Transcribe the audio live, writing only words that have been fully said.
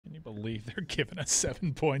believe they're giving us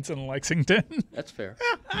 7 points in Lexington. That's fair.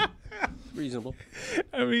 Reasonable.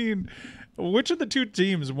 I mean, which of the two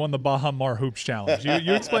teams won the Baha Mar Hoops Challenge?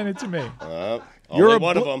 You explain it to me. Only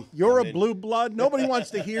one of them. You're a blue blood. Nobody wants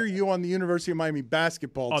to hear you on the University of Miami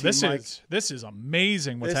basketball team, Mike. This is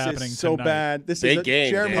amazing what's happening This is so tonight. bad. This Big is a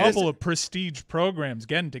game, Jeremy, A couple of prestige programs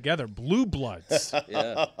getting together. Blue Bloods.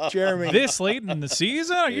 Yeah. Jeremy. This late in the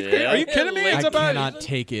season? Are you kidding me? It's I about cannot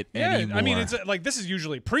take it anymore. I mean, it's like this is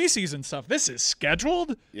usually preseason stuff. This is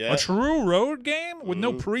scheduled. Yeah. A true road game with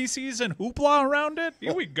no preseason hoopla around it.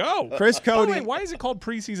 Here we go. Chris By the Cody. way, why is it called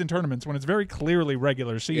preseason tournaments when it's very clearly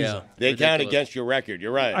regular season? Yeah. They count Ridiculous. against your record.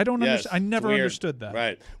 You're right. I don't Yes. understand. I never It's weird. understood that.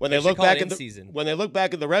 Right. When they should look call back it at the in-season. when they look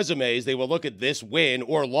back at the resumes, they will look at this win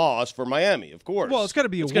or loss for Miami. Of course. Well, it's got to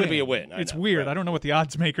be a win. It's going to be a win. I It's know. weird. Right. I don't know what the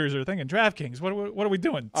odds makers are thinking. DraftKings, what are we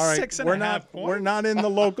doing? All right, 6.5 points? we're not in the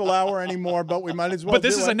local hour anymore, but we might as well. But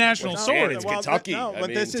this do is it. a national No, story. It's Kentucky. No, I but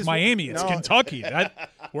mean, this it's is Miami. It's no, Kentucky.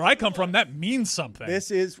 Where I come from, that means something. This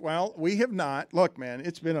is, well, we have not. Look, man,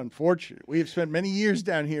 it's been unfortunate. We have spent many years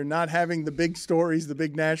down here not having the big stories, the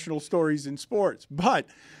big national stories in sports. But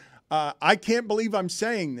I can't believe I'm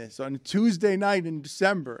saying this on a Tuesday night in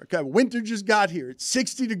December. Okay, winter just got here. It's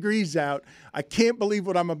 60 degrees out. I can't believe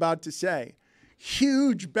what I'm about to say.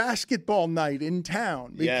 Huge basketball night in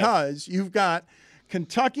town because you've got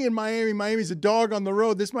Kentucky and Miami. Miami's a dog on the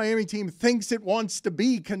road. This Miami team thinks it wants to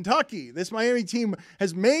be Kentucky. This Miami team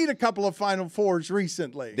has made a couple of Final Fours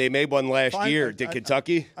recently. They made one last year. Did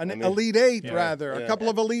Kentucky? Elite Eight, rather. A couple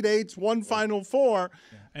of Elite Eights, one Final Four.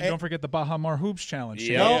 And don't forget the Baha Mar Hoops Challenge.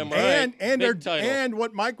 Yeah. No, right. Big title. and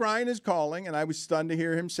what Mike Ryan is calling, and I was stunned to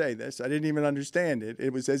hear him say this. I didn't even understand it.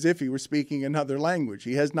 It was as if he were speaking another language.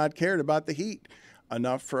 He has not cared about the Heat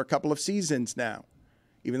enough for a couple of seasons now,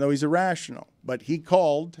 even though he's irrational. But he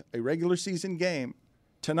called a regular season game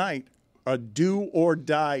tonight a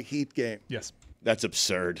do-or-die Heat game. Yes. That's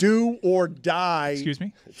absurd. Do or die. Excuse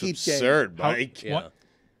me? Heat Absurd, game. Mike. Yeah. What?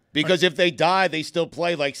 Because if they die, they still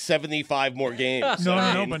play like 75 more games.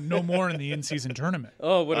 No, but no more in the in-season tournament.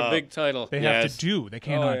 Oh, what a big title. They have Yes. to do. They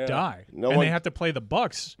cannot yeah. die. No and one- they have to play the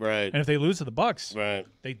Bucks. Right. And if they lose to the Bucks, Right.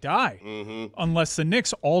 they die. Mm-hmm. Unless the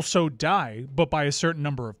Knicks also die, but by a certain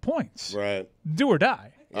number of points. Right. Do or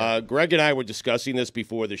die. Greg and I were discussing this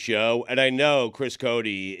before the show, and I know Chris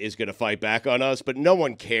Cody is going to fight back on us, but no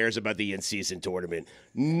one cares about the in-season tournament.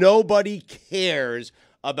 Nobody cares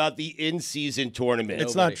about the in-season tournament.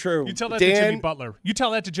 It's not true. You tell that to Dan- Jimmy Butler. You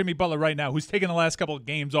tell that to Jimmy Butler right now, who's taken the last couple of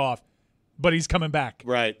games off, but he's coming back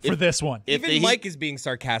Right. for this one. If Even Mike is being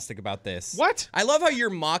sarcastic about this. What? I love how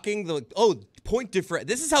you're mocking the point different.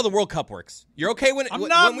 This is how the World Cup works. You're okay when I'm when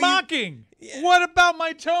not we- mocking. What about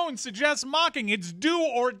my tone suggests mocking? It's do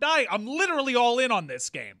or die. I'm literally all in on this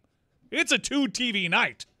game. It's a 2 TV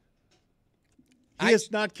night. He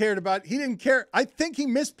has not cared about. He didn't care. I think he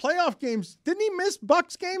missed playoff games. Didn't he miss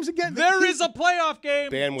Bucks games again? There is a playoff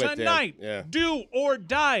game Bandwidth tonight. there, yeah. Do or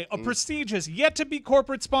die. A prestigious, yet to be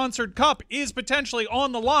corporate sponsored cup is potentially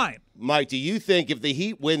on the line. Mike, do you think if the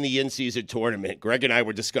Heat win the in-season tournament, Greg and I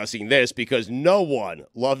were discussing this because no one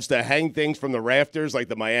loves to hang things from the rafters like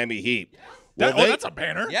the Miami Heat. That's a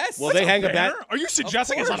banner. Yes. Will That's they hang a banner? bat? Are you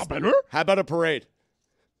suggesting it's not a banner? How about a parade?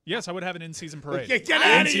 Yes, I would have an in-season parade. Get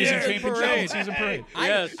outta In-season here. championship, Parade. in-season parade.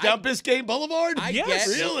 Yes. Down Biscayne Boulevard? Yes.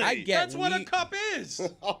 Really? I get. That's what a cup is.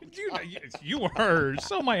 You are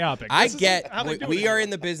so myopic. I This is get. how they do We it. are in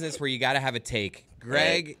the business where you got to have a take.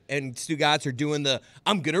 Greg and Stugotz are doing the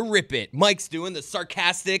I'm gonna rip it. Mike's doing the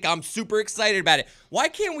sarcastic. I'm super excited about it. Why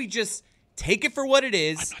can't we just take it for what it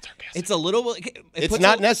is? I'm not sarcastic. It's a little. It's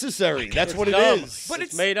not necessary. That's what it dumb. is. But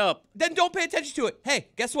It's made up, Then don't pay attention to it. Hey,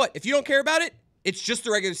 guess what? If you don't care about it, it's just the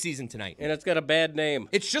regular season tonight. and it's got a bad name.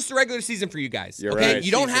 It's just the regular season for you guys. You're okay, right.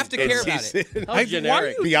 you don't have to care about it. How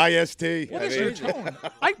generic. The IST. What is your tone?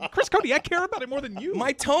 Chris Cody, I care about it more than you.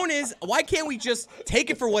 My tone is, why can't we just take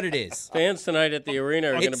it for what it is? Fans tonight at the arena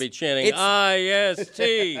are going to It's- be chanting, it's-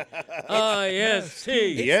 IST, IST.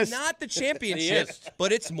 Yes. It's not the championship, Yes.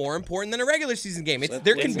 but it's more important than a regular season game.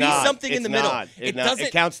 There can It's be not. something in It's the middle. not. It not. doesn't.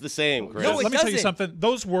 It counts the same, Chris. No, it Let me tell you doesn't. something.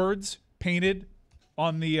 Those words painted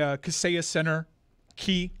on the Kaseya Center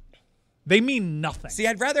key, they mean nothing. See,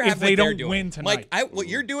 I'd rather if have they what they're don't doing. win tonight. Mike, what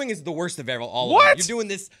you're doing is the worst of all of What? them. You're doing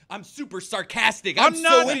this. I'm super sarcastic. I'm so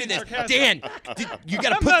not into being this. sarcastic. Dan, you got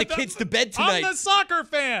to I'm put not the kids to bed I'm tonight. the soccer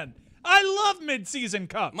fan. I love mid-season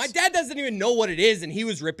cups. My dad doesn't even know what it is, and he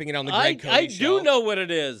was ripping it on the Greg Cody I show. do know what it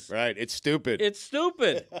is. Right. It's stupid. It's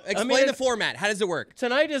stupid. Explain the format. How does it work?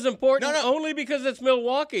 Tonight is important No, no. only because it's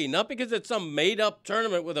Milwaukee, not because it's some made-up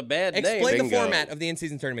tournament with a bad Explain name. the Bingo. format of the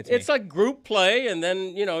in-season tournament to It's me. like group play, and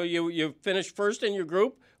then you finish first in your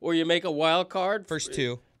group, or you make a wild card. First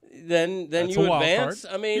two. then That's you a wild advance.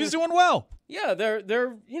 card. I mean, he's doing well. yeah, they're 2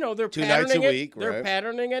 patterning nights a it. week, They're right?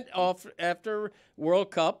 patterning it off after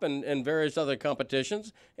World Cup and various other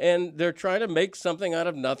competitions, and they're trying to make something out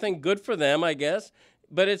of nothing. Good for them, I guess,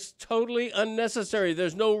 but it's totally unnecessary.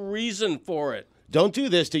 There's no reason for it. Don't do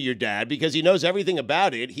this to your dad because he knows everything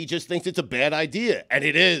about it. He just thinks it's a bad idea, and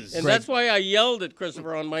it is. And that's why I yelled at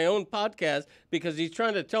Christopher on my own podcast, because he's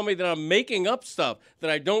trying to tell me that I'm making up stuff that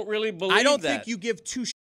I don't really believe. I don't think you give two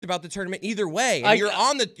shits about the tournament either way. And I-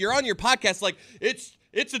 you're on your podcast like it's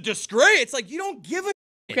a disgrace. It's like you don't give a.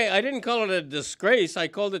 Okay, I didn't call it a disgrace. I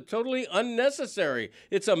called it totally unnecessary.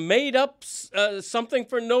 It's a made-up something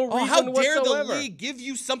for no reason How dare whatsoever. the league give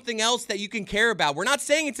you something else that you can care about? We're not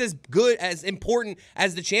saying it's as good, as important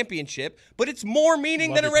as the championship, but it's more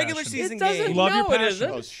meaning Love than a your regular passion. season It doesn't. game. Love your No, it passion.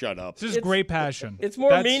 isn't. Oh, shut up. This is great passion. It's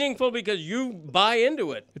more That's- meaningful because you buy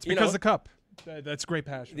into it. It's You because know, the cup. That's great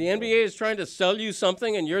passion. the NBA is trying to sell you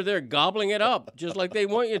something, and you're there gobbling it up just like they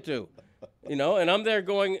want you to. You know, and I'm there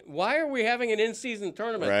going, why are we having an in-season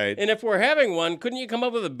tournament? Right. And if we're having one, couldn't you come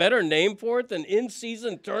up with a better name for it than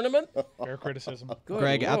in-season tournament? Fair criticism. Good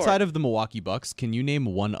Greg, Lord. outside of the Milwaukee Bucks, can you name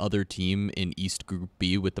one other team in East Group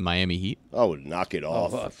B with the Miami Heat? Oh, knock it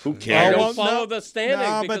off. Who I cares? don't follow the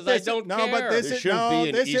standings because I don't care. There shouldn't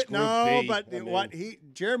be an East Group B. but I mean- what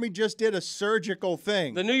Jeremy just did a surgical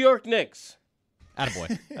thing. The New York Knicks.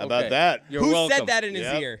 Attaboy. How about Okay. that? You're Who welcome. said that in his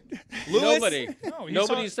Yep. ear? Lewis? Nobody. No, he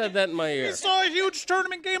Nobody saw- said that in my ear. He saw a huge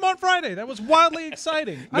tournament game on Friday. That was wildly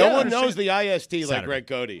exciting. No one knows the IST like Saturday. Greg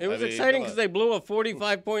Cody. It was I mean, exciting come because on. they blew a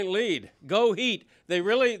 45-point lead. Go Heat! They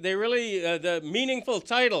really, the meaningful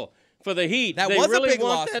title for the Heat. That they was really a big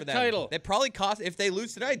want loss that for them. title. That probably cost, if they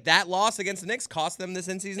lose tonight, that loss against the Knicks cost them this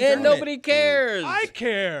in-season And tournament. nobody cares. I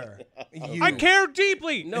care. You- I care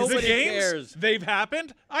deeply. Nobody the games, cares. they've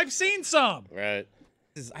happened. I've seen some. Right.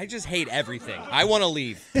 I just hate everything. I want to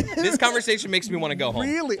leave. This conversation makes me want to go home.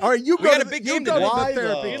 Really? All right, you We go got to a big you game go today. to Why, the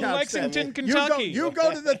therapy though? In couch. Lexington, then. Kentucky. You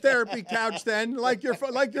go to the therapy couch then, like your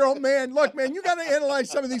old man. Look, man, you got to analyze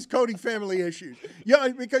some of these Cody family issues. Yeah,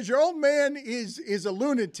 because your old man is a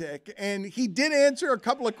lunatic, and he did answer a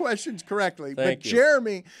couple of questions correctly. Thank but you.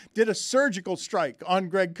 Jeremy did a surgical strike on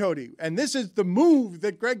Greg Cody, and this is the move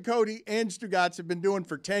that Greg Cody and Stugotz have been doing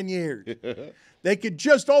for 10 years. They could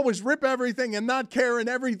just always rip everything and not care, and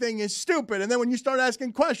everything is stupid. And then when you start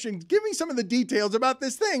asking questions, give me some of the details about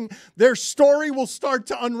this thing, their story will start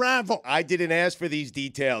to unravel. I didn't ask for these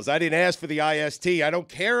details. I didn't ask for the IST. I don't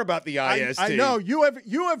care about the IST. I know you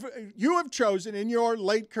have chosen in your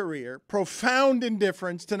late career profound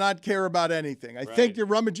indifference to not care about anything. I think you're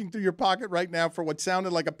rummaging through your pocket right now for what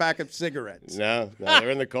sounded like a pack of cigarettes. No, they're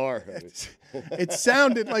in the car. It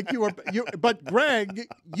sounded like you were, but Greg,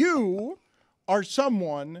 you are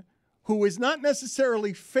someone who is not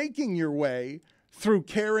necessarily faking your way through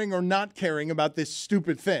caring or not caring about this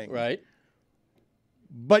stupid thing. Right.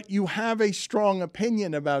 But you have a strong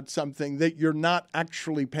opinion about something that you're not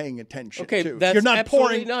actually paying attention Okay, to. that's you're not absolutely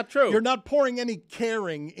pouring, not true. You're not pouring any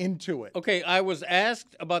caring into it. Okay, I was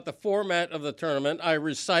asked about the format of the tournament. I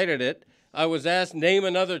recited it. I was asked, name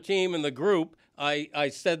another team in the group. I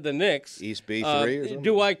said the Knicks. East B3 or something?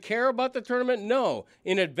 Do I care about the tournament? No.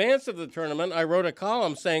 In advance of the tournament, I wrote a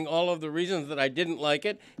column saying all of the reasons that I didn't like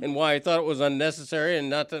it and why I thought it was unnecessary, and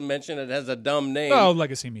not to mention it has a dumb name. Oh,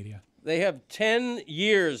 legacy media. They have 10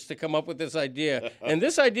 years to come up with this idea. And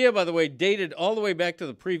this idea, by the way, dated all the way back to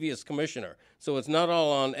the previous commissioner. So it's not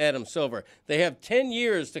all on Adam Silver. They have 10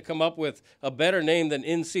 years to come up with a better name than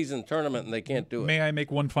in-season tournament, and they can't do it. May I make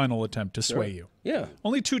one final attempt to sway you? Yeah.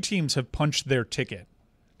 Only 2 teams have punched their ticket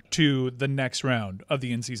to the next round of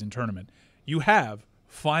the in-season tournament. You have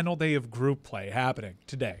final day of group play happening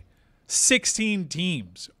today. 16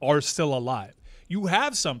 teams are still alive. You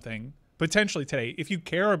have something potentially today, if you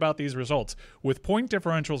care about these results with point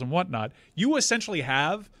differentials and whatnot, you essentially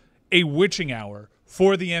have a witching hour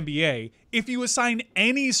for the NBA if you assign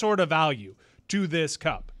any sort of value to this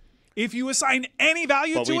cup. If you assign any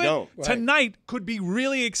value But to we it, don't. tonight could be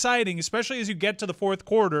really exciting, especially as you get to the fourth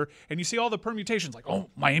quarter and you see all the permutations like, oh,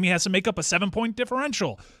 Miami has to make up a 7-point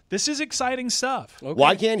differential. This is exciting stuff. Okay.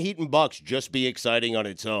 Why can't Heat and Bucks just be exciting on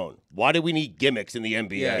its own? Why do we need gimmicks in the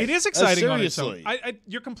NBA? Yeah. It is exciting on its seriously. own.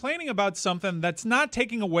 You're complaining about something that's not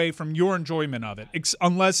taking away from your enjoyment of it,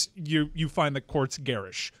 unless you find the courts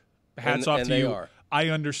garish. Hats off and to they you. are. I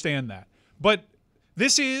understand that. But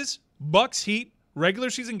this is Bucks Heat regular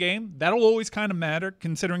season game. That'll always kind of matter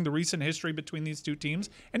considering the recent history between these two teams.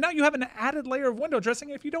 And now you have an added layer of window dressing.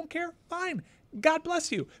 If you don't care, fine. God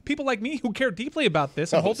bless you. People like me who care deeply about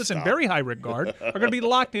this and hold this in very high regard are going to be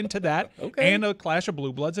locked into that and a clash of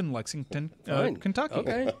blue bloods in Lexington, Kentucky.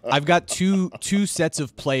 Okay. I've got two sets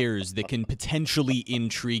of players that can potentially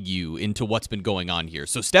intrigue you into what's been going on here.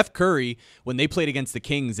 So Steph Curry, when they played against the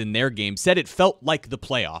Kings in their game, said it felt like the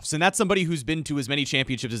playoffs. And that's somebody who's been to as many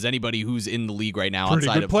championships as anybody who's in the league right now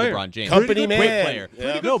outside of LeBron James. Company man. Great player.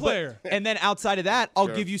 Pretty good player. And then outside of that, I'll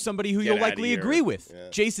give you somebody who Get you'll outta likely here. agree with. Yeah.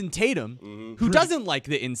 Jason Tatum, who doesn't like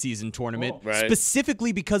the in-season tournament, Right.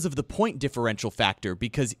 specifically because of the point differential factor,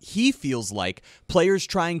 because he feels like players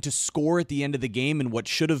trying to score at the end of the game in what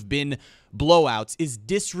should have been blowouts is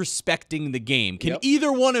disrespecting the game. Can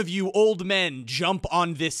either one of you old men jump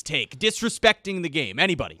on this take? Disrespecting the game.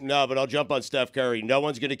 Anybody? No, but I'll jump on Steph Curry. No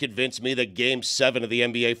one's going to convince me that Game 7 of the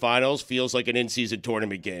NBA Finals feels like an in-season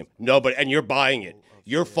tournament game. No, and you're buying it.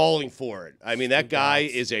 You're falling for it. I mean, that guy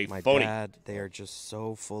is a My phony. dad, they are just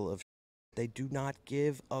so full of they do not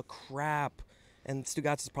give a crap. And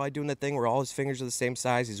Stugotz is probably doing the thing where all his fingers are the same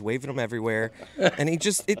size. He's waving them everywhere. And he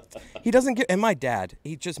doesn't get, and my dad,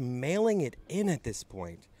 he's just mailing it in at this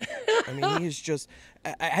point. I mean, he is just,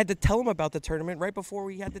 I had to tell him about the tournament right before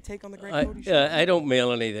we had to take on the Greg Cody show. I don't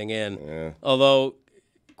mail anything in. Although,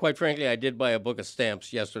 quite frankly, I did buy a book of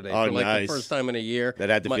stamps yesterday for like nice. the first time in a year. That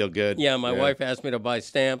had to feel good. Yeah, my wife asked me to buy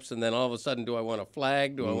stamps, and then all of a sudden, do I want a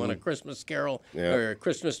flag? Do I want a Christmas carol or a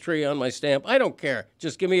Christmas tree on my stamp? I don't care.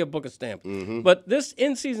 Just give me a book of stamps. But this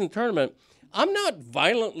in-season tournament, I'm not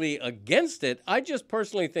violently against it. I just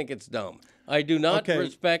personally think it's dumb. I do not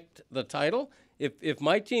respect the title. If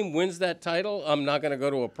my team wins that title, I'm not going to go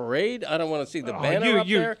to a parade. I don't want to see the banner up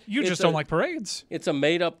there. You just don't like parades. It's a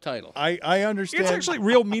made-up title. I understand. It's actually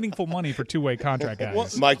real meaningful money for two-way contract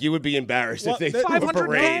guys. Mike, you would be embarrassed if they threw a 500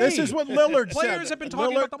 parade. This is what Lillard said. Players have been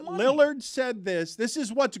talking about the money. Lillard said this. This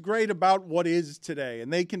is what's great about what is today,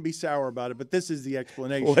 and they can be sour about it, but this is the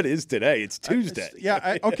explanation. What is today? It's Tuesday.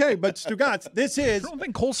 Okay, but Stugotz, this is. I don't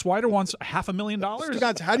think Cole Swider wants $500,000.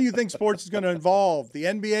 Stugotz, how do you think sports is going to evolve? The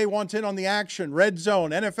NBA wants in on the action, red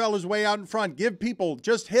zone. NFL is way out in front. Give people,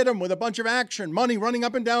 just hit them with a bunch of action, money running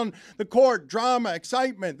up and down the court, drama,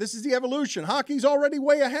 excitement. This is the evolution. Hockey's already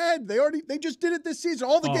way ahead. They just did it this season.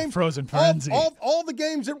 All the games, frozen frenzy. all the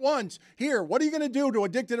games at once. Here, what are you going to do to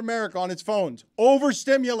Addicted America on its phones?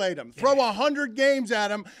 Overstimulate them. Throw 100 games at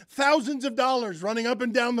them. Thousands of dollars running up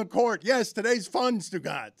and down the court. Yes, today's fun,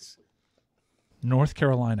 Stugotz. North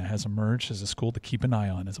Carolina has emerged as a school to keep an eye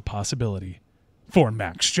on as a possibility for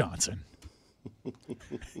Max Johnson.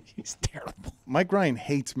 He's terrible. Mike Ryan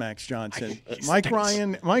hates Max Johnson. Mike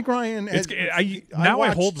Ryan. Now I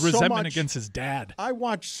hold resentment against his dad. I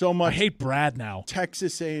watch so much. I hate Brad now.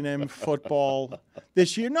 Texas A&M football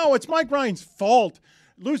this year. No, it's Mike Ryan's fault.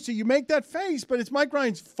 Lucy, you make that face, but it's Mike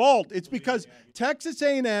Ryan's fault. It's because Texas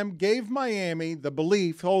A&M gave Miami the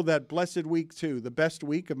belief, that blessed week 2, the best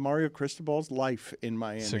week of Mario Cristobal's life in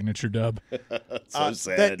Miami. Signature dub. So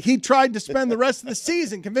sad. That he tried to spend the rest of the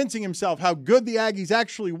season convincing himself how good the Aggies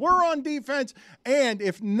actually were on defense, and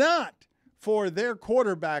if not for their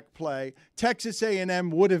quarterback play, Texas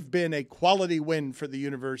A&M would have been a quality win for the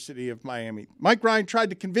University of Miami. Mike Ryan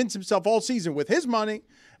tried to convince himself all season with his money,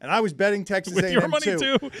 and I was betting Texas With A&M your money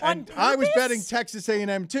too. And I was betting Texas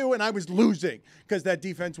A&M too, and I was losing because that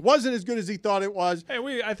defense wasn't as good as he thought it was.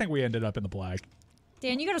 Hey, I think we ended up in the black.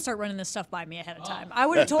 Dan, you got to start running this stuff by me ahead of time. I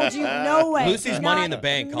would have told you, no way. Lucy's Do Money not- in the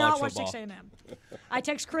Bank, do college not watch football. Texas A&M. I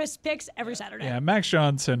text Chris picks every Saturday. Yeah, Max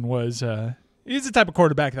Johnson was he's the type of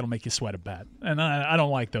quarterback that'll make you sweat a bet, and I don't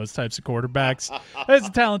like those types of quarterbacks. There's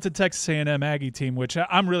a talented Texas A&M Aggie team, which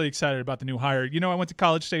I'm really excited about the new hire. I went to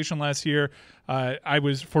College Station last year. I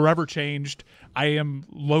was forever changed. I am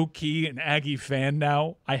low-key an Aggie fan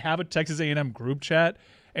now. I have a Texas A&M group chat,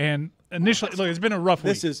 and initially, look, it's been a rough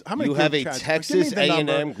week. This is how many You group have a chats? Texas Give me the A&M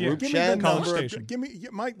number. group Give chat? me the College number. Station. Give me,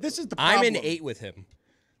 Mike. This is the problem. I'm in 8 with him.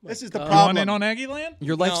 This is the You problem. want in on Aggie Land?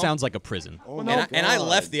 Your life No. sounds like a prison. Oh, And no, and I God.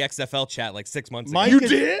 left the XFL chat like 6 months Mike ago. is-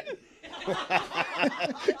 did?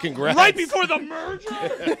 Congrats. Right before the merger?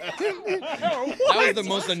 That was the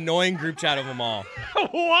most annoying group chat of them all.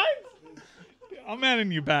 What? I'm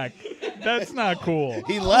adding you back. That's not cool.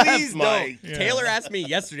 He left, Please Mike. don't. Taylor asked me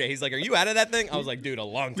yesterday. He's like, "Are you out of that thing?" I was like, "Dude, a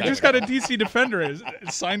long We time." just ago. got a DC defender is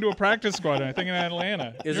signed to a practice squad, I think in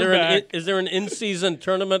Atlanta. Is You're there an back. in-season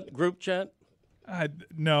tournament group chat?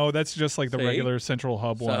 No, that's just like the See? regular Central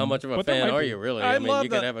Hub So one. how much of a But there fan might are be. you, really? I I mean, love you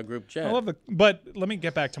can the- have a group chat. I love but let me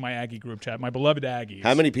get back to my Aggie group chat, my beloved Aggies.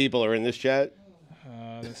 How many people are in this chat?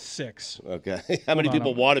 6. Okay. How many Hold on,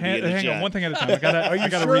 people want to be in the hang chat? on, one thing at a time. I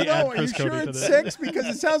gotta Sure, re-add though? Are Chris you sure Cody to it's this. 6? Because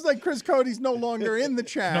it sounds like Chris Cody's no longer in the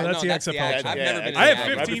chat. No, that's the that's XFL the chat. I've never been in I have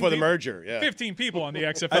the right 15 before the people- merger. Yeah. 15 people on the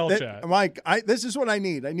XFL chat. Mike, this is what I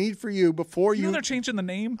need. I need for you before You you. know they're changing the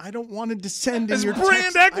name? I don't want to descend in It's your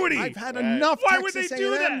brand text. equity. I've had enough. Why would Texas they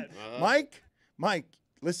do A&M. that? Mike,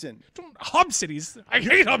 listen. Hub Cities. I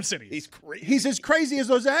hate Hub Cities. He's crazy. He's as crazy as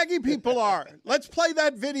those Aggie people are. Let's play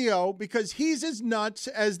that video because he's as nuts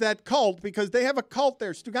as that cult because they have a cult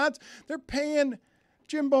there. Stugotz, they're paying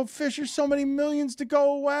Jimbo Fisher so many millions to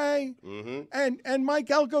go away. And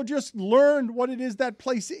Mike Elko just learned what it is that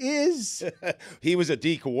place is. He was a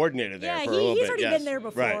D coordinator there Yeah, for a little bit. he's already yes. been there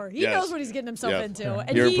before. Right. He yes. knows what he's getting himself Yeah. into.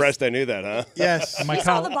 And You're he's, impressed I knew that, huh? Yes. He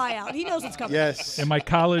saw the buyout. He knows what's coming. Yes. In my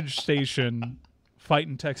college station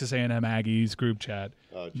fighting Texas A&M Aggies group chat,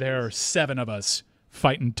 there are 7 of us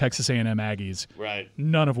fighting Texas A&M Aggies. Right.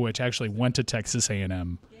 None of which actually went to Texas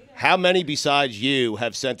A&M. How many besides you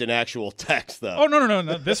have sent an actual text, though? Oh,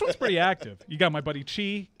 no. This one's pretty active. You got my buddy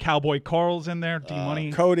Chi, Cowboy Carl's in there,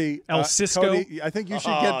 D-Money. Cody, El Cisco. Cody, I think you should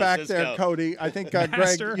get back Cisco. there, Cody. I think Greg,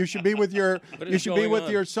 Master. you should be with your is going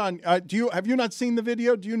on? your son. Have you not seen the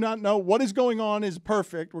video? Do you not know what is going on? Is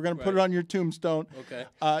perfect. We're going to put it on your tombstone. Okay.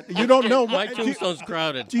 You don't know My what tombstone's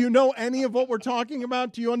crowded. Do you know any of what we're talking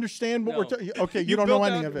about? Do you understand what we're talking? Okay, you don't know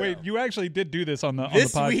any of it. Wait, you actually did do this on the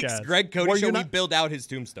This podcast. week's Greg Cody Were show, you we not- build out his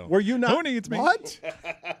tombstone. Were you not? Who needs me? What?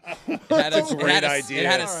 It had a, great it had a, idea. It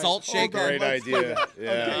had a All right, salt hold shaker. on, Great let's do idea. this.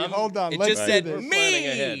 Yeah. Okay, hold on. It Let's just do said this. Planning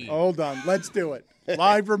ahead. me. Hold on. Let's do it.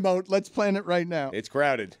 Live remote. Let's plan it right now. It's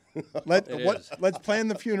crowded. Let's plan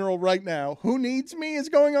the funeral right now. Who needs me is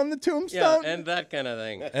going on the Yeah, tombstone. and that kind of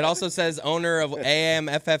thing. It also says owner of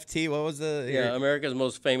AMFFT. What was the? Yeah, America's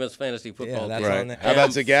most famous fantasy football that's team. on Right. there. How about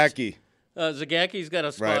Zagacki? Zagaki's got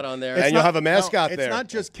a spot Right. on there. And you'll have a mascot it's there. not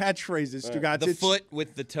just catchphrases, Stugotz. The foot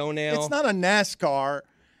with the toenail. It's not a NASCAR.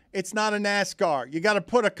 It's not a NASCAR. You got to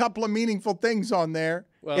put a couple of meaningful things on there.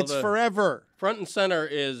 Well, it's forever. Front and center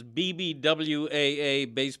is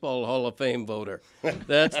BBWAA Baseball Hall of Fame voter.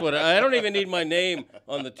 That's what I don't even need my name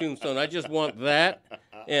on the tombstone. I just want that,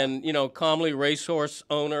 and calmly racehorse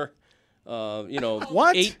owner.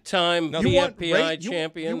 What? 8-time You want PFPI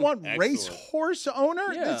champion. You want racehorse owner?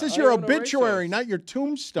 Yeah, this is I your own a obituary, racehorse. not your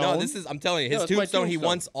tombstone. No, this is. I'm telling you, his No, it's my tombstone. He tombstone.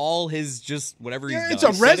 wants all his just whatever he's Yeah, done. it's a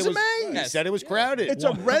He said it resume? was- He yes. said it was crowded. It's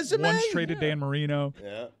a resume. Once traded Dan Marino.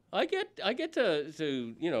 Yeah. I get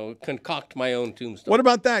to concoct my own tombstone. What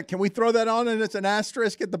about that? Can we throw that on and it's an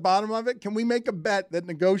asterisk at the bottom of it? Can we make a bet that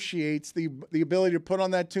negotiates the ability to put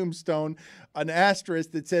on that tombstone an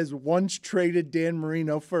asterisk that says once traded Dan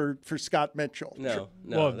Marino for Scott Mitchell? No,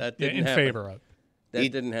 Well, that yeah, didn't in happen. favor of. That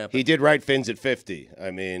didn't happen. He did write Fins at 50.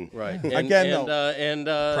 I mean, Right. Again,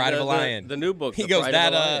 Pride of a Lion. The new book. He The goes Pride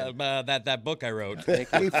that of a Lion. that book I wrote.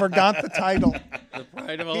 He forgot the title. The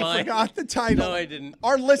Pride of a He Lion. forgot the title. No, I didn't.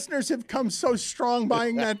 Our listeners have come so strong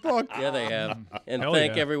buying that book. Yeah, they have. And Hell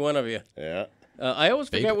thank yeah. every one of you. yeah. I always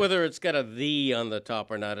forget whether it's got a "the" on the top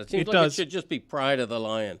or not. It seems It like does. it should just be Pride of the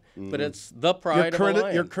Lion, but it's the Pride of a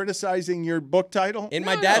Lion. You're criticizing your book title? In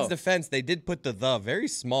my No, dad's no. defense, they did put the very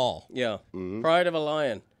small. Yeah, Pride of a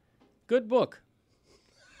Lion. Good book.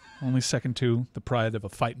 Only second to the pride of a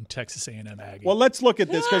fighting Texas A&M Aggie. Well, let's look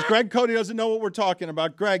at this because Greg Cody doesn't know what we're talking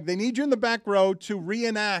about. Greg, they need you in the back row to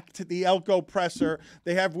reenact the Elko presser.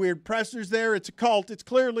 They have weird pressers there. It's a cult. It's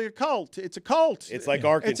clearly a cult. It's a cult. It's like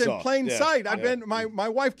Arkansas. It's in plain Yeah. sight. I've Yeah. been my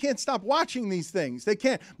wife can't stop watching these things. They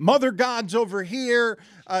can't. Mother God's over here.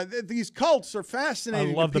 These cults are I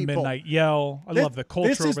fascinating. love to the people. midnight yell. I love the culture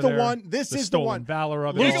This is over the there. one. This the is the stolen one. valor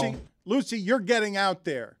of it all. Lucy, you're getting out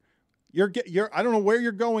there. You're. I don't know where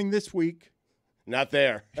you're going this week. Not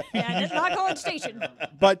there. Yeah, not College Station.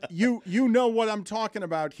 But you know what I'm talking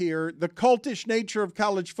about here. The cultish nature of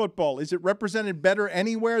college football. Is it represented better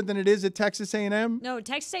anywhere than it is at Texas A&M? No,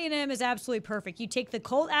 Texas A&M is absolutely perfect. You take the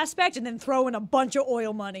cult aspect and then throw in a bunch of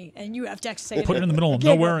oil money, and you have Texas A&M. Put it in the middle of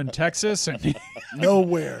nowhere in Texas, and you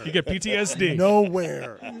Nowhere. get PTSD.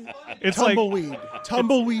 Nowhere. It's like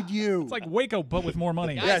Tumbleweed you. it's like Waco, but with more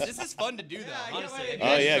money. Guys, this is fun to do though. Honestly.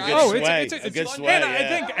 Oh, yeah. Good Oh, sway. it's a good fun. sway. And I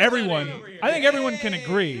yeah. think everyone can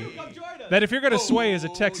agree that if you're going to sway as a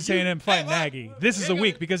Texas A&M fighting Aggie, this is a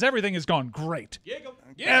week because everything has gone great.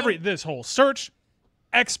 This whole search,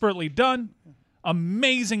 expertly done,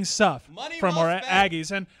 amazing stuff Money from well our spent.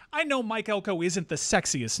 Aggies. And I know Mike Elko isn't the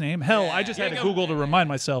sexiest name. Hell, I just had to Google to remind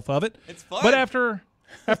myself of it. It's fun. But after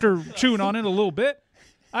chewing on it a little bit,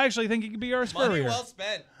 I actually think he could be our Money spurrier. well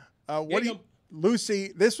spent. What do you,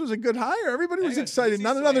 Lucy? This was a good hire. Everybody was excited.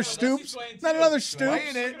 Not another Stoops. Not another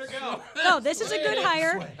Stoops. No, this is a good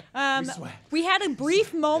hire. We had a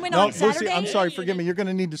brief moment No, on Saturday. Lucy, I'm sorry. Forgive me. You're going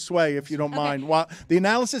to need to sway if you don't mind. Well, the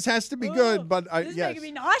analysis has to be good, but This is yes. making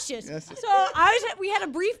me nauseous. Yes. So we had a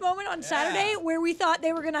brief moment on Saturday where we thought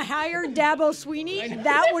they were going to hire Dabo Swinney.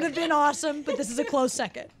 That would have been awesome, but this is a close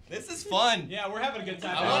second. This is fun. Yeah, we're having a good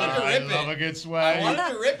time. I wanted to rip it. Love a good I sway. wanted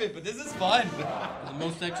to rip it, but this is fun. The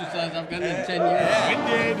most exercise I've gotten in 10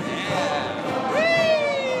 years.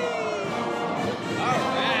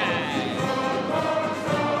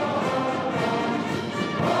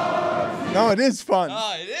 No, it is fun.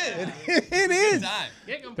 Oh, it is. It is.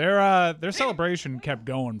 Good time. Their celebration kept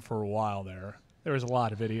going for a while there. There was a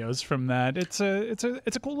lot of videos from that. It's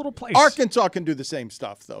a cool little place. Arkansas can do the same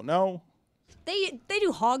stuff, though. No, They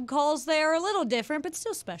do hog calls there, a little different, but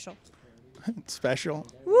still special. it's special.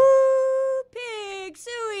 Woo! Pig,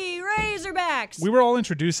 suey, Razorbacks. We were all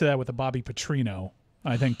introduced to that with the Bobby Petrino,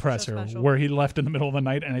 I think, presser, special. where he left in the middle of the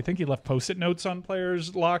night, and I think he left Post-it notes on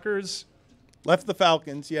players' lockers. Left the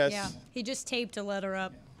Falcons, yes. Yeah, he just taped a letter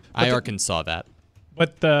up. I Arkansas that.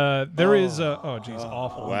 But there is a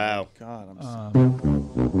awful. Wow. God, I'm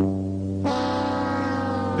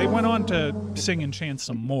They went on to sing and chant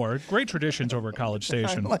some more. Great traditions over at College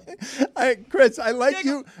Station. Chris, I like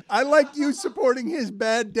you. I like you supporting his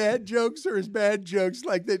bad dad jokes or his bad jokes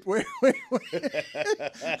like that. Wait.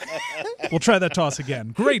 We'll try that toss again.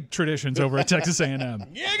 Great traditions over at Texas A&M.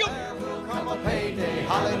 Come a payday,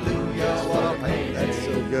 hallelujah, what a payday. That's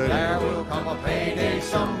so good. There will come a payday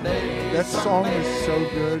someday. That song is so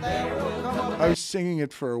good. I was singing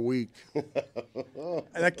it for a week. And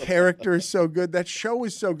that character is so good. That show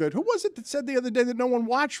is so good. Who was it that said the other day that no one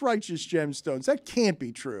watched Righteous Gemstones? That can't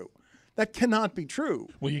be true. That cannot be true.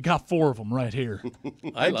 Well, you got 4 of them right here.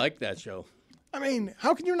 I like that show. I mean,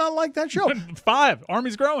 how can you not like that show? 5.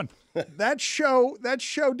 Army's growing. That show did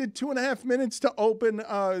 2.5 minutes to open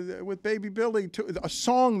with Baby Billy, a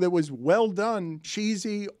song that was well done,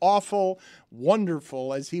 cheesy, awful,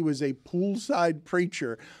 wonderful, as he was a poolside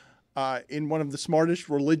preacher in one of the smartest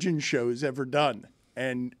religion shows ever done.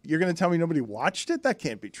 And you're going to tell me nobody watched it? That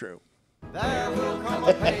can't be true. There will come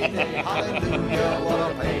a payday, hallelujah,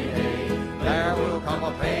 what a payday. There will come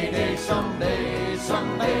a payday someday.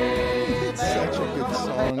 It's such a good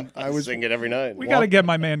song. I was Sing it every night. We got to get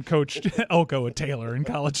my man Coach Elko a tailor in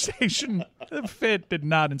College Station. The fit did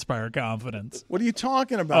not inspire confidence. What are you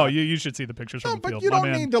talking about? Oh, you should see the pictures from No, the but field. you My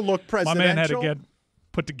don't man- need to look My presidential. man had to get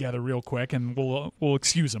put together real quick, and we'll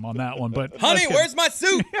excuse him on that one. But Honey, let's where's my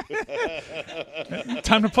suit? get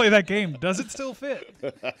time to play that game? Does it still fit?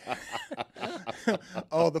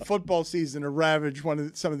 Oh, the football season will ravage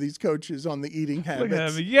some of these coaches on the eating Look habits.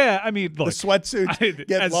 at him. Yeah, I mean, look, The sweatsuits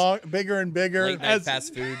get bigger and bigger. Late night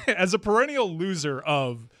fast food. as a perennial loser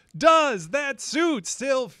of does that suit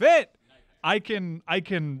still fit? I can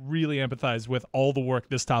really empathize with all the work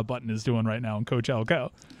this top button is doing right now in Coach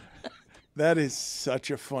Elko. That is such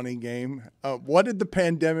a funny game. What did the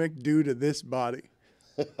pandemic do to this body?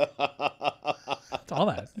 It's all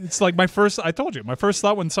that. It's like my first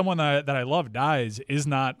thought when someone that I love dies is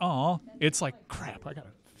not, oh, it's like, crap, I got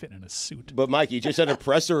to fit in a suit. But Mike, he just had a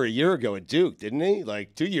presser a year ago at Duke, didn't he?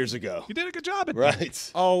 Like 2 years ago. You did a good job at that.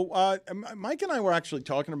 Right. Oh, Mike and I were actually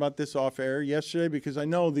talking about this off air yesterday because I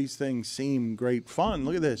know these things seem great fun.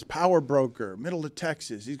 Look at this. Power broker, middle of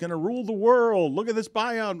Texas. He's going to rule the world. Look at this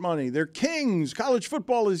buyout money. They're kings. College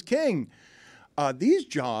football is king. These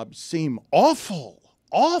jobs seem awful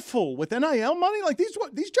with NIL money. Like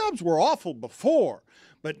these jobs were awful before.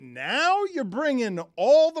 But now you're bringing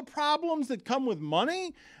all the problems that come with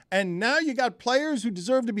money, and now you got players who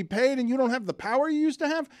deserve to be paid, and you don't have the power you used to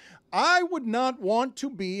have. I would not want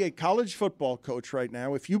to be a college football coach right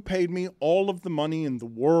now if you paid me all of the money in the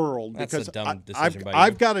world. That's because a dumb decision I've, by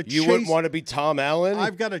I've you. got to You wouldn't want to be Tom Allen?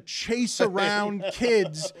 I've got to chase around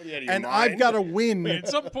kids, out of your and I've mind? got to win.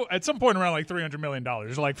 At some point around like $300 million,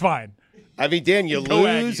 you're like, fine. I mean, Dan, you Go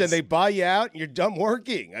lose Aggies. and they buy you out and you're done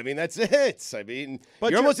working. I mean, that's it. I mean,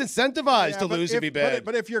 you're almost incentivized to but lose and be bad.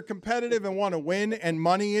 But if you're competitive and want to win and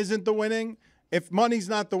money isn't the winning, if money's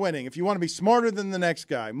not the winning, if you want to be smarter than the next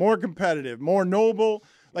guy, more competitive, more noble,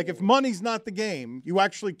 like if money's not the game, you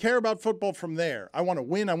actually care about football from there. I want to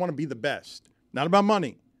win. I want to be the best. Not about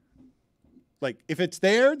money. Like, if it's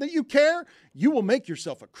there that you care, you will make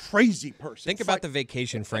yourself a crazy person. Think about the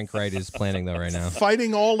vacation Frank Wright is planning, though, right now.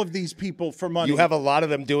 Fighting all of these people for money. You have a lot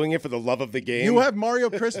of them doing it for the love of the game. You have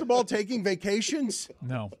Mario Cristobal taking vacations?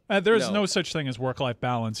 No. There's no such thing as work-life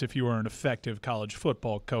balance if you are an effective college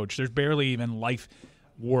football coach. There's barely even life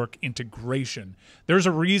work integration. There's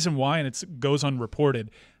a reason why, and it goes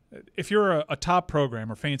unreported. if you're a top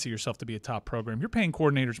program or fancy yourself to be a top program, you're paying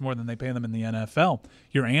coordinators more than they pay them in the NFL.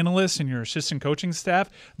 Your analysts and your assistant coaching staff,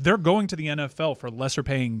 they're going to the NFL for lesser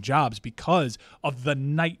paying jobs because of the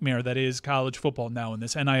nightmare that is college football now in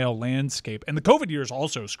this NIL landscape. And the COVID years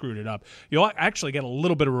also screwed it up. You'll actually get a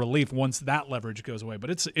little bit of relief once that leverage goes away, but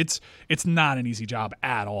it's not an easy job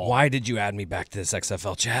at all. Why did you add me back to this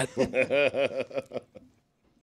XFL chat?